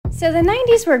So the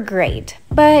 90s were great,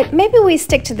 but maybe we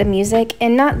stick to the music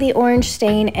and not the orange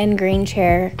stain and green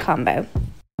chair combo.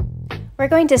 We're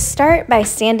going to start by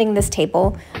sanding this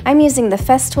table. I'm using the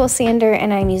Festool sander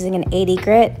and I'm using an 80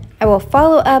 grit. I will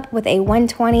follow up with a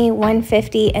 120,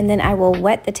 150, and then I will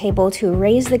wet the table to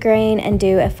raise the grain and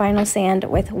do a final sand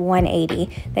with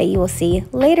 180 that you will see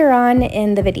later on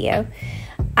in the video.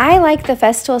 I like the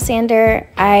Festool sander.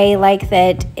 I like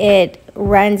that it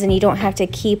runs and you don't have to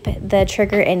keep the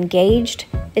trigger engaged.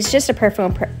 It's just a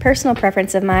personal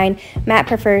preference of mine. Matt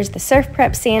prefers the Surf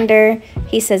Prep sander.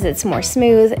 He says it's more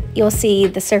smooth. You'll see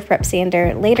the Surf Prep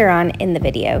sander later on in the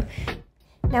video.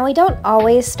 Now we don't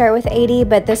always start with 80,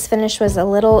 but this finish was a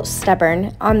little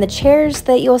stubborn. On the chairs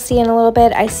that you'll see in a little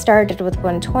bit, I started with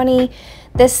 120.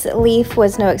 This leaf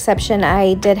was no exception.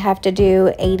 I did have to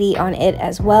do 80 on it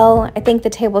as well. I think the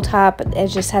tabletop, it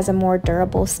just has a more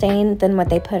durable stain than what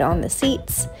they put on the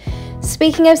seats.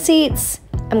 Speaking of seats,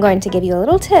 I'm going to give you a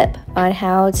little tip on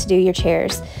how to do your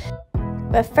chairs.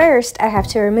 But first, I have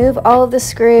to remove all of the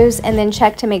screws and then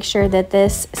check to make sure that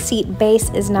this seat base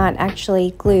is not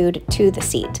actually glued to the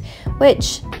seat,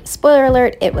 which, spoiler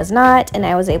alert, it was not, and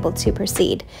I was able to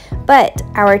proceed. But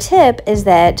our tip is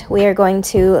that we are going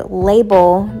to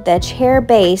label the chair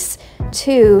base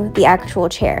to the actual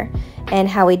chair. And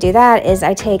how we do that is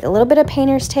I take a little bit of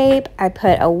painter's tape, I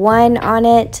put a 1 on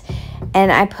it, and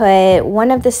I put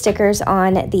one of the stickers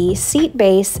on the seat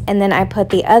base, and then I put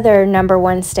the other number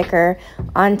 1 sticker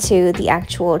onto the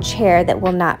actual chair that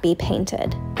will not be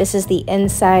painted. This is the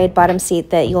inside bottom seat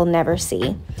that you'll never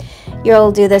see.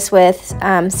 You'll do this with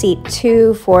seat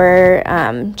 2 for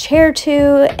chair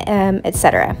 2,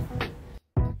 etc.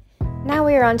 Now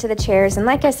we are on to the chairs, and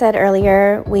like I said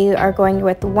earlier, we are going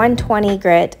with 120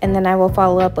 grit, and then I will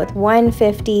follow up with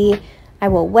 150. I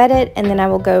will wet it, and then I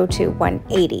will go to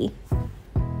 180.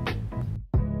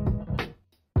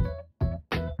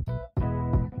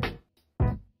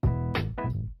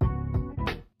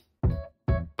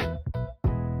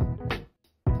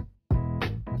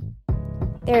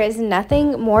 There is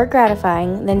nothing more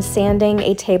gratifying than sanding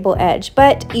a table edge,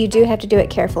 but you do have to do it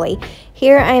carefully.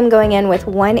 Here I am going in with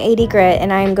 180 grit,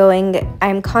 and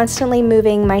I'm constantly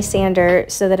moving my sander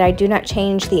so that I do not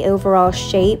change the overall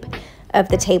shape of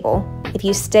the table. If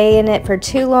you stay in it for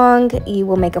too long, you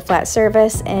will make a flat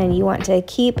surface, and you want to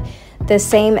keep the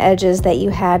same edges that you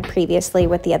had previously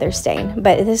with the other stain.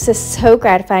 But this is so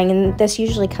gratifying, and this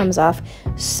usually comes off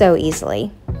so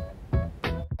easily.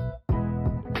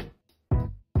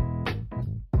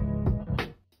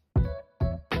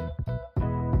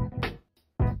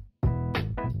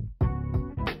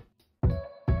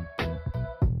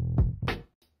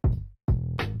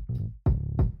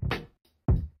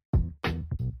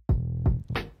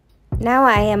 Now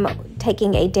I am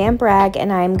taking a damp rag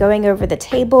and I'm going over the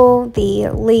table, the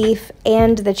leaf,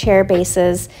 and the chair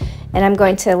bases, and I'm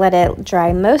going to let it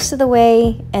dry most of the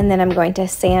way, and then I'm going to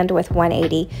sand with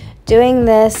 180. Doing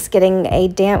this, getting a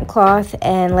damp cloth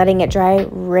and letting it dry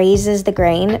raises the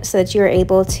grain so that you're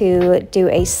able to do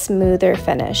a smoother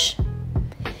finish.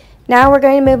 Now we're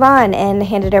going to move on and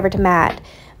hand it over to Matt.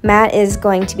 Matt is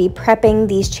going to be prepping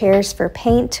these chairs for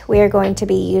paint. We are going to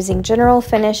be using General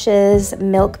Finishes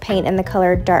milk paint in the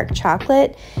color dark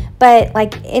chocolate, but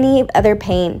like any other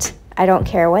paint, I don't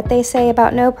care what they say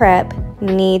about no prep,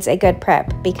 needs a good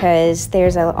prep because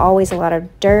there's always a lot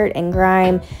of dirt and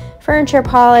grime, furniture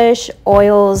polish,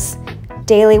 oils,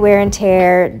 daily wear and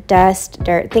tear, dust,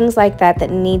 dirt, things like that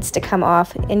that needs to come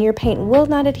off, and your paint will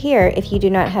not adhere if you do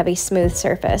not have a smooth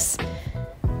surface.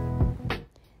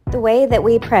 The way that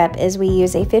we prep is we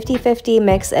use a 50-50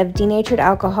 mix of denatured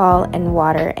alcohol and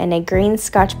water and a green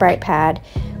Scotch-Brite pad.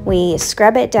 We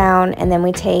scrub it down and then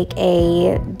we take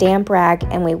a damp rag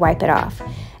and we wipe it off.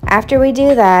 After we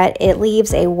do that, it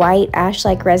leaves a white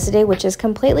ash-like residue, which is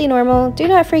completely normal. Do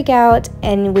not freak out,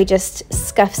 and we just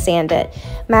scuff sand it.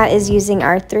 Matt is using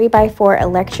our 3x4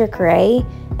 electric ray,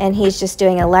 and he's just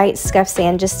doing a light scuff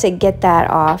sand just to get that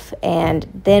off, and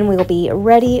then we'll be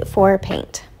ready for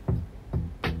paint.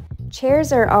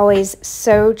 Chairs are always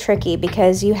so tricky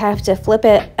because you have to flip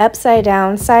it upside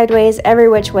down, sideways, every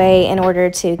which way in order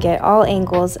to get all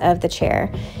angles of the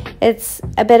chair. It's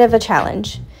a bit of a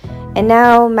challenge. And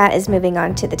now Matt is moving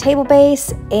on to the table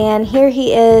base, and here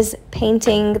he is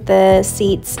painting the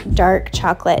seats dark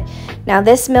chocolate. Now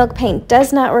this milk paint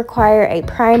does not require a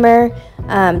primer,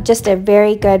 just a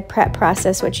very good prep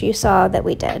process, which you saw that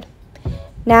we did.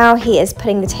 Now he is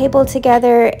putting the table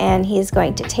together and he's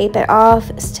going to tape it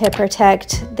off to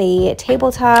protect the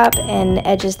tabletop and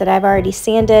edges that I've already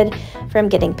sanded from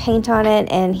getting paint on it,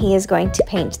 and he is going to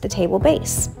paint the table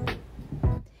base.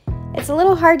 It's a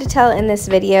little hard to tell in this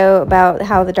video about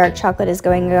how the dark chocolate is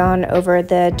going on over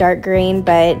the dark green,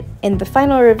 but in the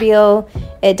final reveal,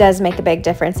 it does make a big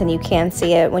difference, and you can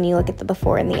see it when you look at the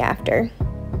before and the after.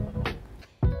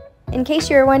 In case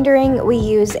you were wondering, we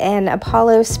use an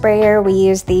Apollo sprayer. We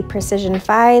use the Precision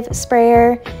 5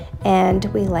 sprayer, and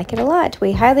we like it a lot.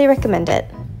 We highly recommend it.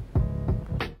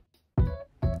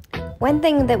 One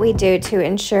thing that we do to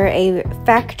ensure a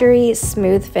factory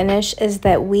smooth finish is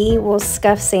that we will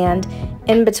scuff sand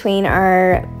in between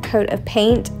our coat of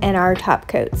paint and our top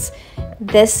coats.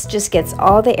 This just gets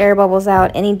all the air bubbles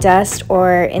out, any dust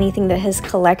or anything that has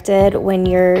collected when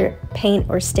your paint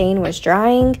or stain was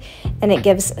drying, and it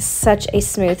gives such a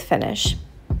smooth finish.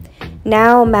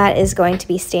 Now Matt is going to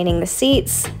be staining the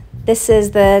seats. This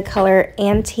is the color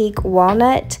Antique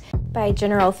Walnut by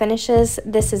General Finishes.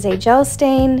 This is a gel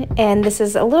stain, and this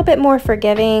is a little bit more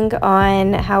forgiving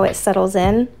on how it settles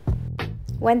in.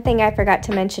 One thing I forgot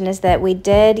to mention is that we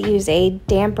did use a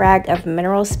damp rag of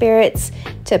mineral spirits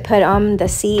to put on the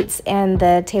seats and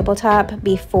the tabletop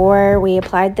before we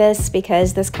applied this,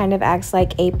 because this kind of acts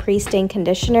like a pre-stain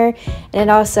conditioner, and it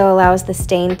also allows the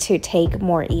stain to take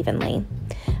more evenly.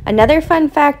 Another fun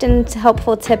fact and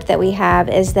helpful tip that we have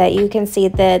is that you can see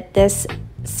that this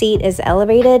seat is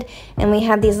elevated, and we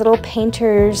have these little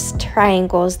painter's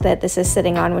triangles that this is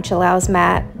sitting on, which allows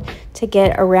Matt to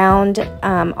get around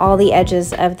all the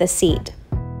edges of the seat.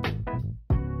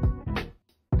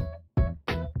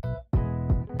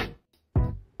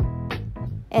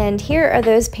 And here are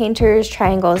those painter's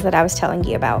triangles that I was telling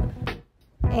you about.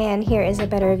 And here is a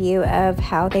better view of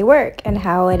how they work and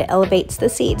how it elevates the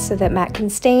seat so that Matt can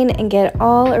stain and get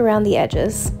all around the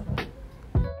edges.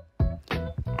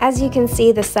 As you can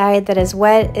see, the side that is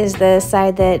wet is the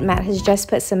side that Matt has just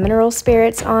put some mineral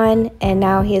spirits on, and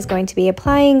now he is going to be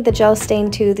applying the gel stain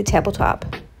to the tabletop.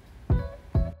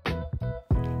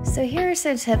 So here are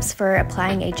some tips for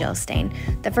applying a gel stain.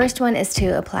 The first one is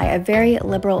to apply a very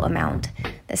liberal amount.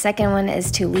 The second one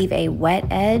is to leave a wet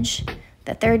edge.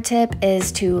 The third tip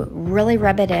is to really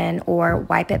rub it in or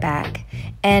wipe it back.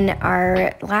 And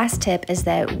our last tip is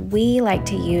that we like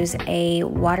to use a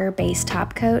water-based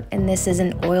top coat, and this is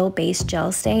an oil-based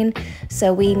gel stain,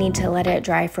 so we need to let it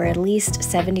dry for at least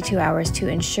 72 hours to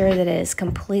ensure that it is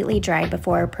completely dry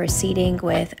before proceeding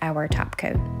with our top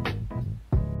coat.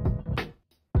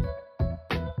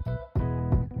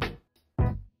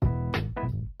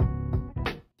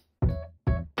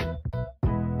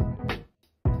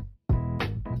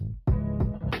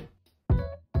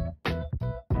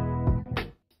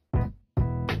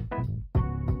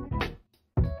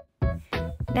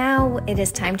 Now it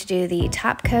is time to do the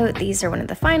top coat. These are one of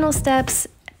the final steps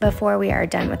before we are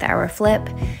done with our flip.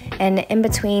 And in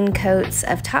between coats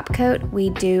of top coat, we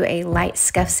do a light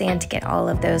scuff sand to get all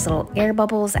of those little air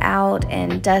bubbles out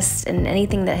and dust and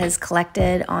anything that has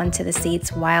collected onto the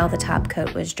seats while the top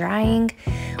coat was drying.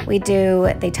 We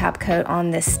do the top coat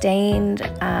on the stained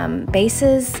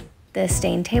bases, the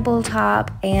stained tabletop,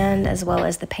 and as well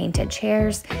as the painted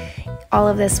chairs. All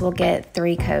of this will get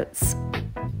 3 coats.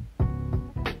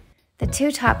 The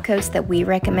 2 top coats that we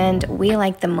recommend, we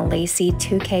like the Malaysia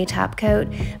 2K top coat,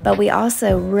 but we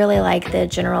also really like the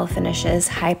General Finishes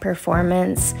High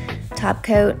Performance top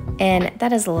coat, and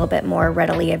that is a little bit more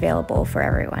readily available for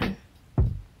everyone.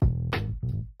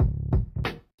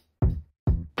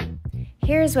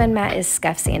 Here's when Matt is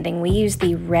scuff sanding. We use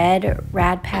the red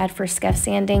rad pad for scuff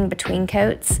sanding between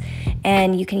coats,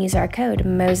 and you can use our code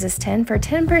MOSES10 for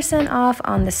 10% off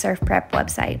on the Surf Prep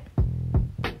website.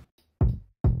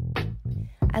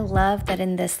 I love that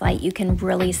in this light you can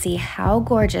really see how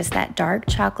gorgeous that dark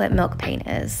chocolate milk paint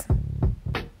is.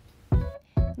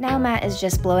 Now Matt is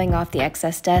just blowing off the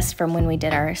excess dust from when we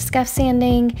did our scuff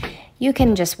sanding. You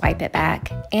can just wipe it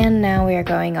back. And now we are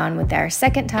going on with our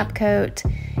second top coat,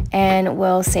 and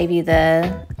we'll save you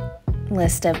the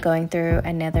list of going through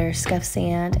another scuff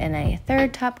sand and a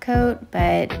third top coat,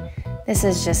 but this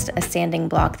is just a sanding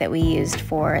block that we used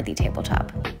for the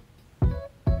tabletop.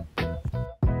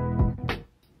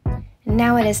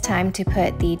 Now it is time to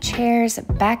put the chairs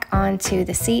back onto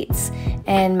the seats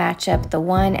and match up the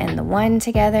 1 and the 1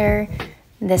 together.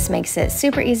 This makes it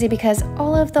super easy because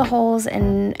all of the holes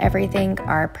and everything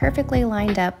are perfectly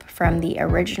lined up from the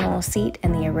original seat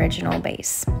and the original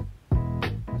base.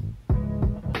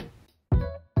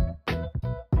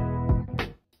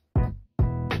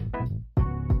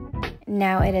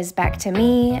 Now it is back to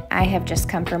me. I have just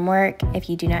come from work. If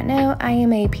you do not know, I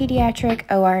am a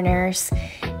pediatric OR nurse,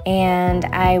 and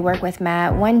I work with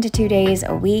Matt 1 to 2 days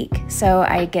a week, so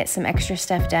I get some extra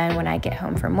stuff done when I get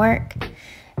home from work.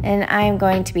 And I am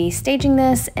going to be staging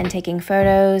this and taking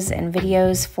photos and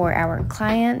videos for our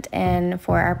client and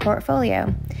for our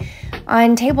portfolio.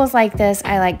 On tables like this,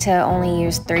 I like to only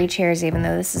use 3 chairs, even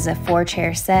though this is a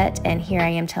 4-chair set. And here I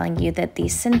am telling you that the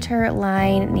center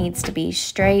line needs to be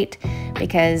straight,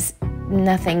 because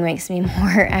nothing makes me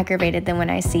more aggravated than when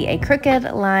I see a crooked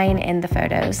line in the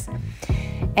photos.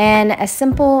 And a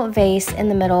simple vase in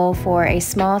the middle for a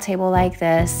small table like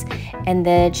this, and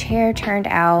the chair turned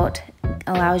out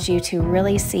allows you to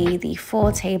really see the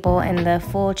full table and the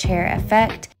full chair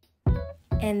effect.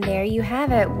 And there you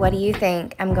have it. What do you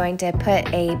think? I'm going to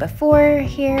put a before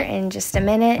here in just a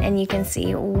minute, and you can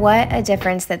see what a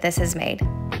difference that this has made.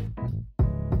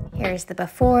 Here's the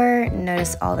before,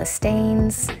 notice all the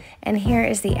stains, and here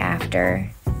is the after.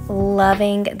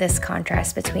 Loving this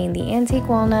contrast between the antique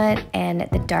walnut and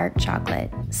the dark chocolate.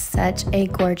 Such a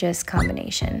gorgeous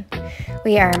combination.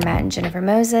 We are Matt and Jennifer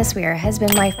Moses. We are a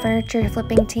husband-wife furniture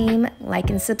flipping team. Like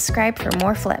and subscribe for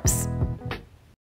more flips.